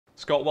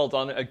Scott, well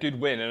done. A good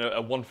win and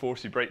a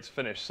 140 break to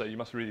finish, so you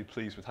must be really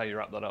pleased with how you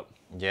wrapped that up.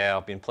 Yeah,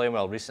 I've been playing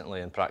well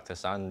recently in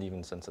practice and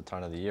even since the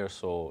turn of the year,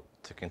 so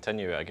to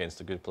continue it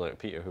against a good player like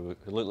Peter, who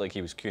looked like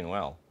he was queuing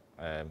well,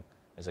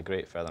 is a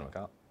great feather in my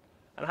cap.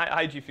 And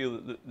how do you feel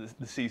that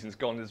the season's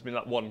gone? There's been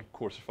that one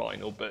quarter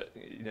final, but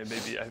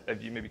maybe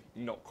have you maybe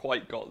not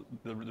quite got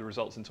the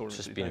results in tournaments?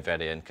 It's just been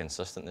very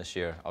inconsistent this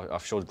year.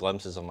 I've showed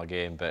glimpses of my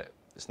game, but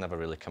it's never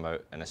really come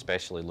out, and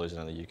especially losing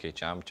in the UK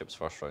Championships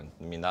first round.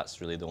 I mean,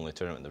 that's really the only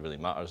tournament that really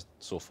matters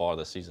so far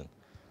this season.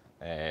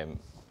 I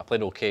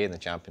played okay in the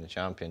Champion of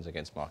Champions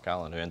against Mark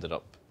Allen, who ended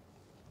up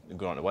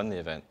going on to win the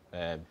event.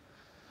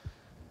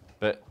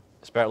 But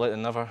it's better late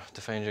than never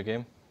to find your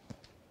game.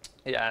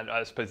 Yeah, and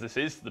I suppose this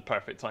is the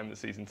perfect time of the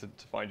season to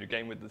find your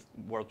game with the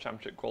World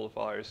Championship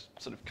qualifiers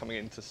sort of coming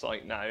into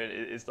sight now.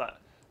 Is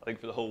that, I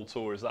think for the whole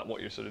tour, is that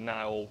what you're sort of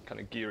now all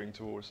kind of gearing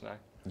towards now?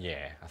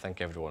 Yeah, I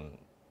think everyone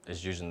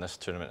is using this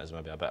tournament as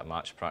maybe a bit of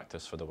match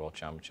practice for the World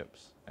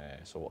Championships.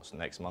 So what's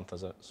next month,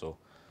 is it? So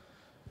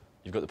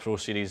you've got the Pro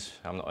Series,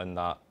 I'm not in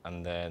that,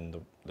 and then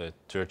the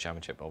Tour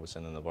Championship, obviously,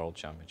 and then the World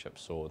Championship.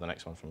 So the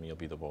next one for me will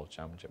be the World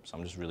Championship. So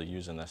I'm just really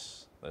using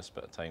this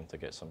bit of time to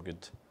get some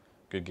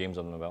good games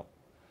under my belt.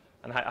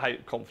 And how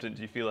confident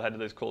do you feel ahead of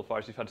those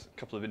qualifiers? You've had a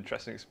couple of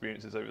interesting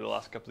experiences over the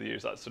last couple of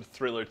years. That sort of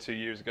thriller 2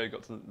 years ago,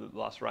 got to the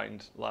last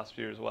round last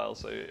year as well.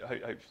 So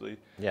hopefully.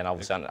 Yeah, and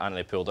obviously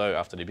Anthony pulled out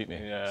after he beat me.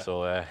 Yeah.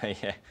 So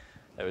yeah,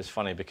 it was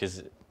funny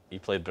because he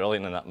played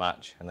brilliant in that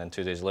match, and then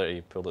 2 days later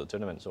he pulled out the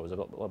tournament. So it was a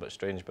little bit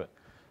strange, but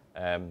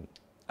I'm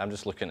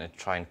just looking to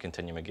try and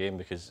continue my game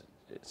because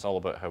it's all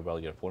about how well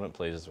your opponent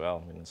plays as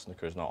well. I mean,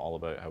 snooker is not all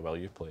about how well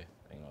you play.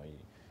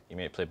 You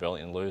may play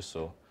brilliant and lose,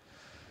 so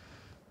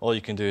all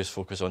you can do is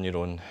focus on your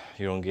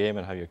own game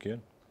and how you're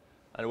queuing.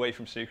 And away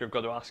from snooker, I've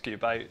got to ask you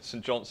about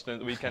St Johnstone at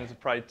the weekend. As a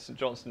proud St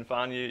Johnstone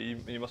fan,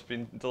 you must have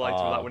been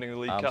delighted with that winning the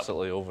League Cup.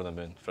 Absolutely over the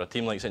moon. For a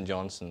team like St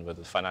Johnstone, with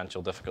the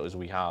financial difficulties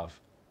we have,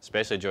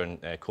 especially during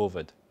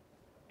COVID,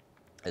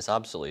 it's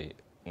absolutely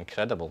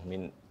incredible. I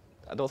mean,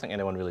 I don't think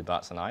anyone really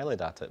bats an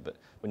eyelid at it, but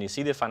when you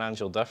see the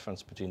financial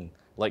difference between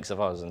likes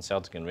of us and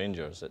Celtic and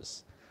Rangers,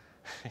 it's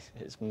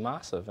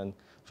massive. And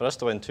for us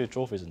to win 2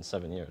 trophies in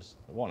 7 years,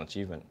 what an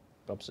achievement.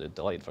 Absolutely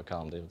delighted for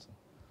Callum Davidson.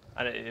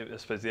 And I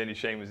suppose the only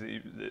shame was that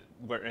you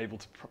weren't able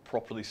to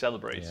properly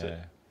celebrate it.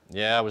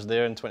 Yeah, I was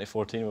there in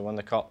 2014. We won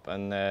the cup,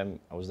 and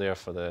I was there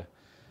for the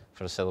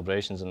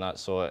celebrations and that.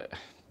 So,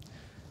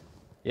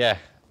 yeah,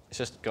 it's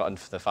just gotten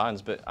for the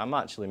fans. But I'm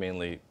actually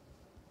mainly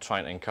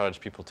trying to encourage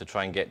people to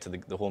try and get to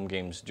the home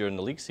games during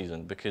the league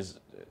season, because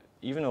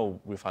even though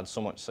we've had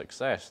so much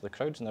success, the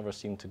crowds never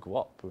seem to go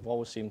up. We've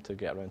always seemed to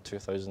get around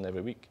 2,000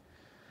 every week.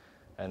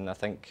 And I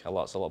think a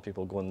lot of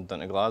people going down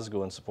to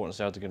Glasgow and supporting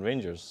Celtic and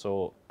Rangers.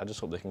 So I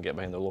just hope they can get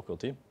behind their local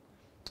team.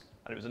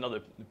 And it was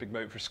another big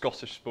moment for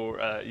Scottish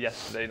sport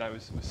yesterday. Now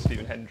with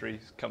Stephen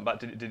Hendry's come back.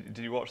 Did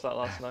you watch that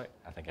last night?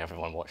 I think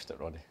everyone watched it,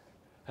 Roddy.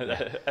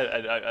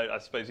 I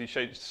suppose he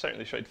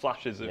certainly showed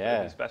flashes of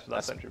his best with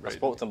that century break. I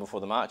spoke to him before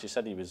the match. He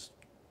said he was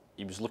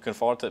looking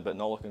forward to it, but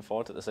not looking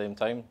forward to it at the same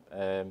time.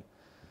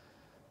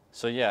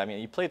 So yeah, I mean,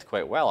 he played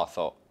quite well, I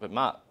thought, but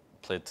Matt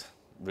played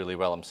really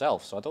well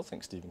himself. So I don't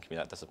think Stephen can be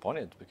that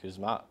disappointed, because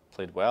Matt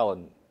played well,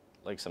 and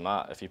like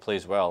Matt, if he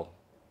plays well,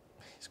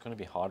 it's going to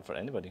be hard for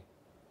anybody.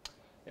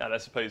 Yeah, and I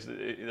suppose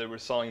there were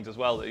signs as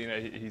well that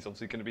he's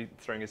obviously going to be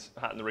throwing his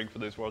hat in the ring for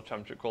those World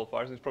Championship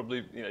qualifiers. And it's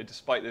probably,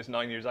 despite those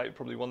 9 years out,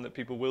 probably one that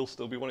people will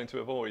still be wanting to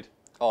avoid.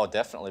 Oh,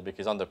 definitely,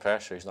 because under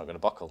pressure he's not going to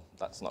buckle.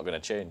 That's not going to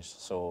change.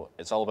 So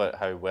it's all about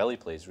how well he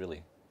plays,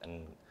 really.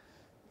 And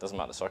it doesn't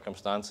matter the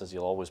circumstances.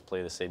 He'll always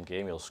play the same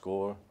game. He'll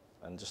score,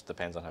 and it just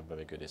depends on how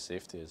very good his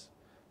safety is.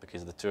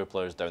 Because the tour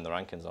players down the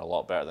rankings are a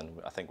lot better than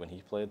I think when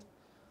he played.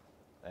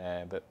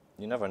 But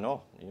you never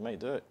know. You might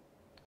do it.